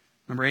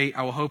 Number 8,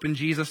 I will hope in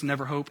Jesus,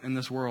 never hope in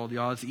this world.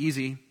 Y'all, it's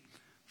easy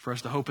for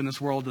us to hope in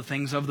this world, the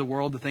things of the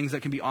world, the things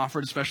that can be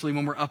offered, especially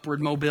when we're upward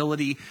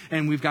mobility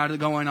and we've got it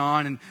going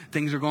on and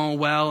things are going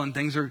well and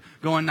things are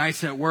going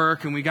nice at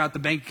work and we got the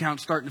bank account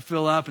starting to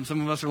fill up and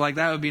some of us are like,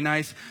 that would be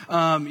nice.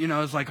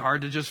 It's like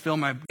hard to just fill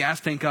my gas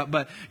tank up.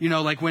 But,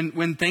 like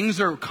when things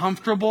are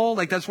comfortable,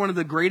 like that's one of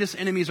the greatest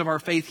enemies of our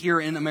faith here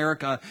in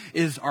America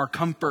is our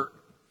comfort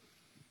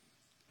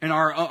and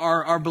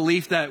our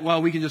belief that, well,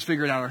 we can just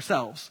figure it out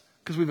ourselves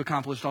because we've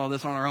accomplished all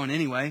this on our own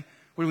anyway.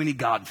 What do we need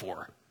God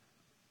for?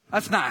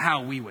 That's not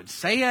how we would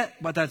say it,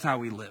 but that's how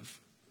we live.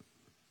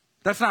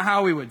 That's not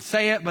how we would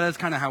say it, but that's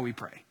kind of how we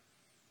pray.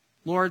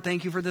 Lord,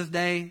 thank you for this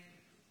day.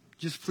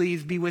 Just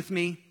please be with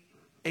me.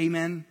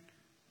 Amen.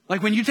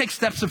 Like when you take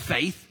steps of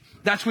faith,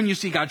 that's when you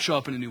see God show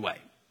up in a new way.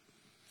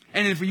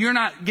 And if you're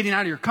not getting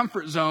out of your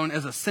comfort zone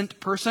as a sent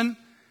person,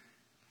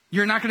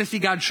 you're not going to see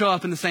God show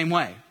up in the same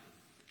way.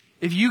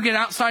 If you get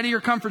outside of your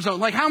comfort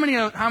zone, like how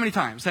many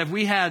times have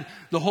we had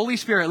the Holy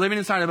Spirit living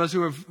inside of us,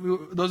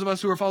 those of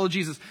us who are following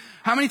Jesus,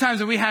 how many times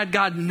have we had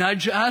God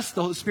nudge us?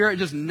 The Holy Spirit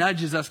just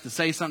nudges us to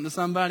say something to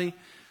somebody.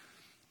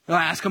 We'll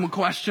ask them a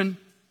question,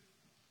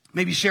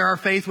 maybe share our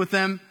faith with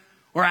them,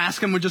 or ask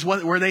them just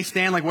where they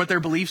stand, like what their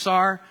beliefs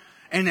are,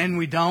 and then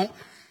we don't.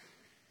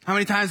 How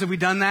many times have we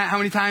done that? How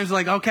many times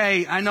like,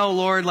 okay, I know,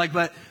 Lord, like,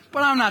 but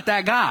I'm not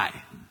that guy.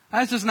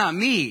 That's just not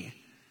me.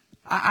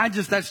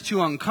 That's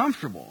too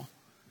uncomfortable.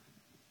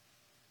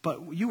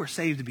 But you were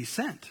saved to be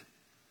sent.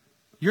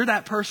 You're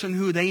that person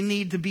who they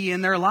need to be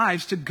in their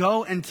lives to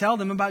go and tell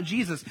them about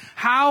Jesus.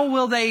 How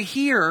will they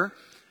hear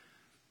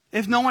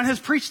if no one has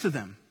preached to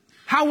them?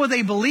 How will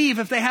they believe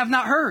if they have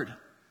not heard?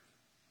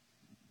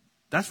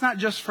 That's not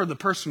just for the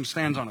person who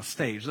stands on a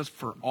stage. That's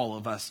for all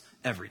of us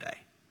every day.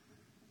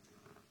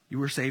 You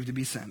were saved to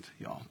be sent,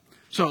 y'all.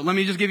 So let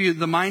me just give you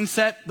the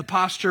mindset, the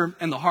posture,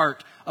 and the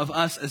heart of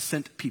us as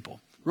sent people.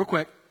 Real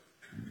quick.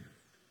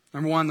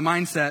 Number 1, the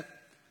mindset.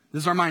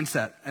 This is our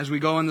mindset as we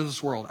go into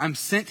this world. I'm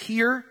sent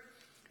here,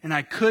 and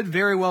I could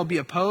very well be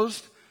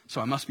opposed,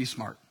 so I must be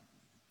smart.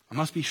 I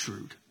must be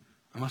shrewd.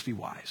 I must be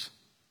wise.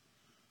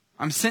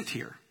 I'm sent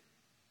here.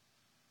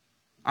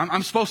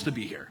 I'm supposed to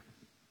be here.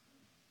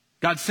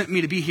 God sent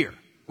me to be here,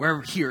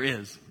 wherever here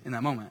is in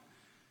that moment.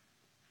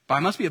 But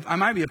I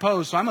might be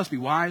opposed, so I must be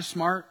wise,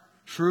 smart,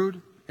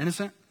 shrewd,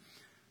 innocent.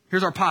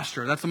 Here's our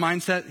posture. That's the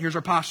mindset. Here's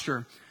our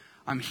posture.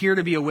 I'm here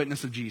to be a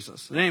witness of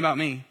Jesus. It ain't about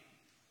me.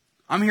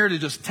 I'm here to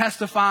just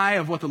testify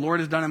of what the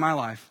Lord has done in my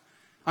life.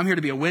 I'm here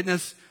to be a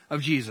witness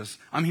of Jesus.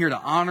 I'm here to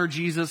honor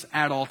Jesus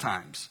at all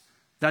times.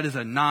 That is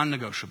a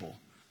non-negotiable.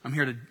 I'm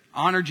here to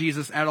Honor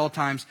Jesus at all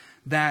times.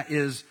 That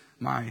is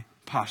my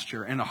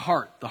posture. And the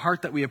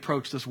heart that we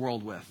approach this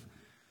world with,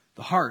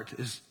 the heart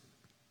is,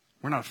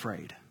 we're not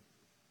afraid.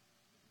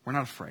 We're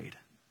not afraid.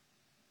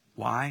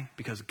 Why?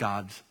 Because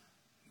God's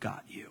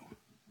got you.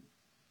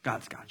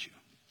 God's got you.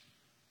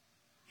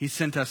 He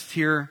sent us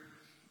here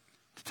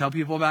to tell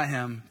people about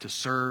him, to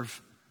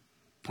serve,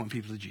 point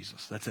people to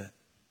Jesus. That's it.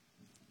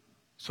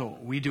 So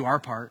we do our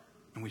part,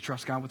 and we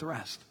trust God with the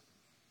rest.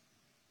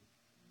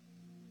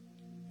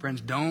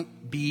 Friends,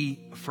 don't be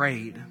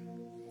afraid.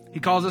 He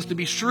calls us to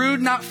be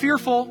shrewd, not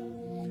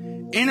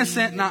fearful,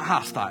 innocent, not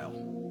hostile.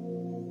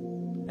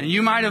 And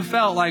you might have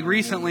felt like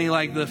recently,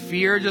 like the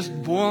fear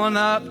just boiling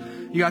up.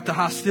 You got the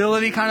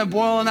hostility kind of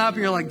boiling up.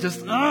 And you're like,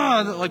 just,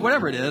 like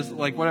whatever it is,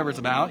 like whatever it's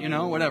about,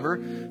 whatever.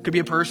 Could be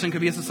a person,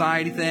 could be a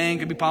society thing,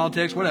 could be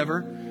politics,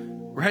 whatever.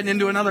 We're heading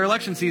into another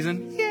election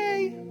season.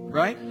 Yay,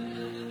 right?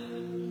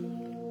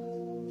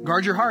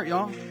 Guard your heart,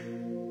 y'all.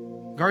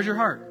 Guard your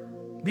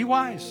heart. Be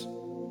wise.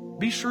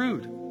 Be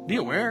shrewd. Be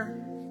aware.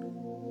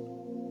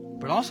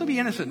 But also be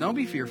innocent. Don't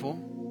be fearful.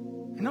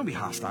 And don't be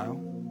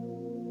hostile.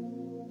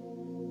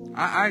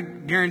 I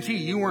guarantee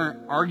you weren't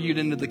argued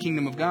into the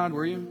kingdom of God,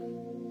 were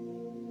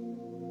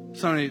you?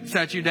 Somebody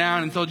sat you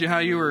down and told you how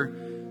you were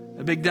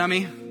a big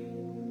dummy.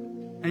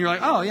 And you're like,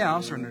 oh yeah,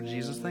 I'll surrender to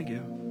Jesus. Thank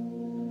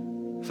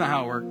you. That's not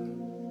how it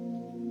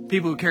worked.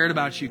 People who cared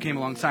about you came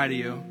alongside of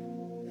you,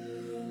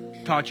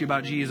 taught you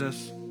about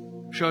Jesus,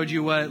 showed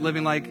you what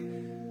living like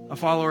a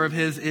follower of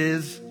his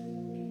is.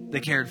 They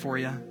cared for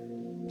you.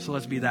 So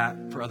let's be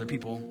that for other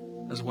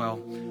people as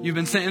well. You've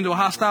been sent into a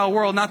hostile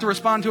world, not to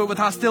respond to it with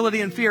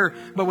hostility and fear,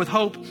 but with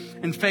hope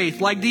and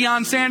faith. Like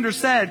Deion Sanders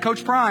said,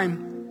 Coach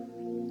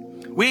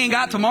Prime, we ain't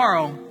got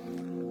tomorrow.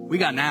 We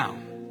got now.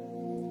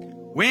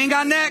 We ain't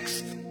got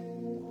next.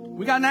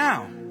 We got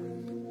now.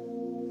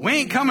 We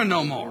ain't coming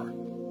no more.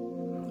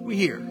 We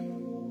here.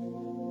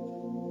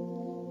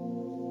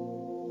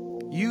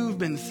 You've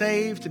been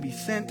saved to be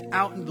sent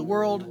out into the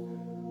world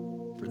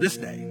for this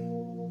day.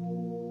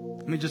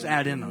 Let me just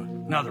add in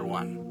another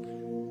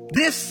one.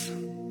 This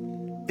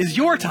is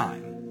your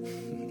time.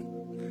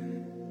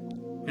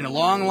 In a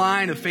long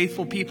line of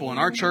faithful people in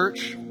our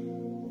church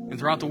and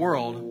throughout the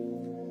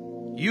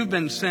world, you've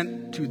been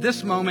sent to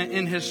this moment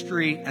in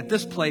history at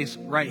this place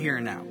right here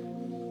and now.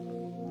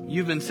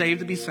 You've been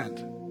saved to be sent.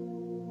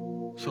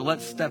 So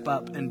let's step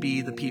up and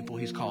be the people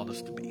he's called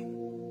us to be.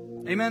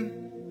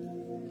 Amen?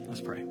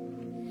 Let's pray.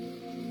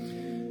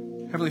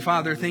 Heavenly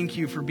Father, thank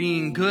you for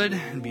being good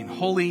and being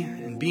holy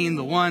and being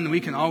the one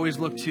we can always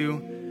look to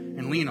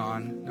and lean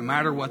on no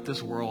matter what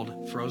this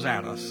world throws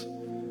at us.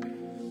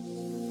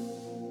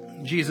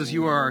 Jesus,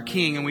 you are our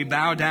King, and we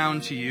bow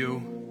down to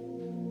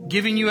you,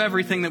 giving you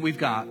everything that we've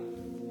got.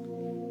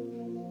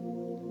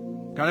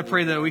 God, I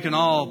pray that we can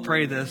all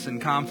pray this in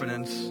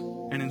confidence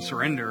and in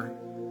surrender.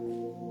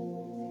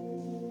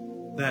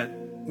 That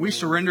we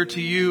surrender to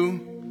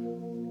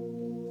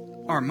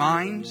you our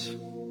minds.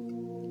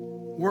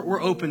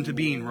 We're open to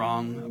being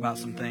wrong about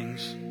some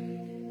things.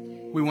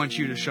 We want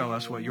you to show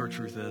us what your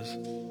truth is.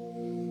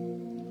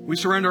 We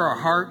surrender our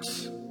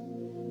hearts.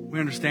 We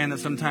understand that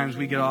sometimes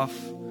we get off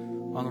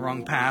on the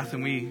wrong path,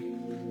 and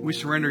we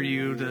surrender to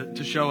you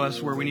to show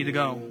us where we need to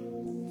go.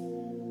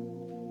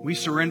 We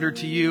surrender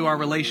to you our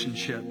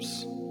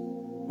relationships.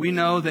 We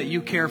know that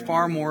you care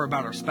far more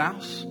about our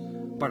spouse,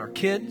 about our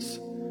kids,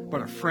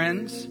 about our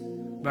friends,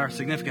 about our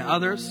significant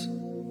others,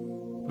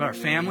 about our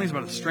families,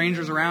 about the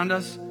strangers around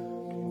us.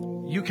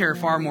 You care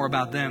far more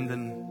about them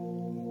than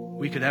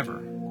we could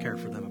ever care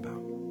for them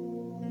about.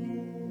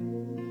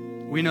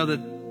 We know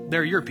that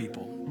they're your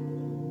people.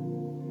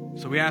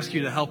 So we ask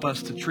you to help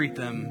us to treat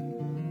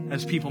them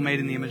as people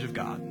made in the image of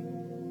God.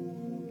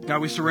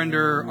 God, we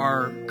surrender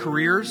our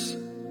careers.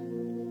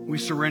 We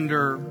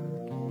surrender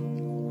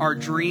our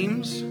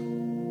dreams.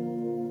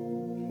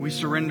 We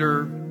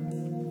surrender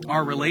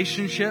our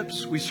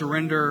relationships. We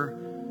surrender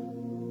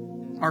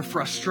our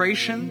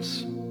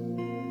frustrations.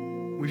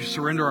 We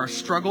surrender our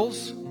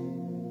struggles.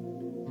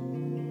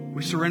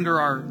 We surrender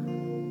our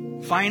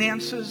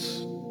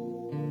finances,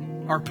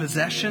 our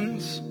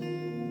possessions.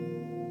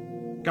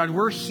 God,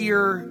 we're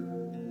here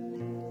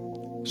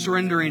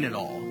surrendering it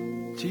all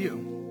to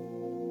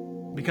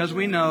you, because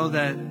we know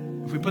that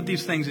if we put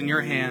these things in your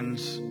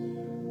hands,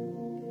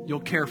 you'll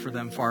care for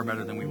them far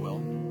better than we will.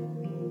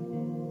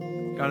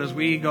 God, as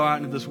we go out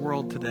into this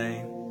world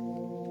today,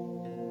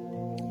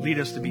 lead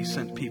us to be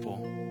sent people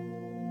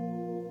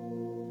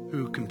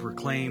who can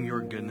proclaim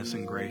your goodness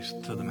and grace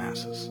to the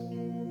masses.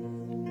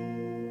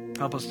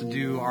 Help us to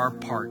do our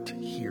part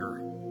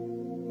here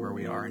where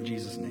we are. In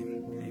Jesus'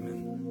 name,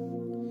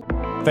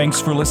 amen. Thanks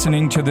for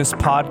listening to this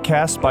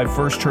podcast by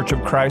First Church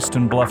of Christ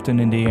in Bluffton,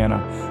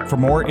 Indiana. For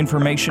more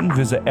information,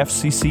 visit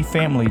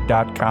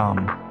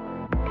fccfamily.com.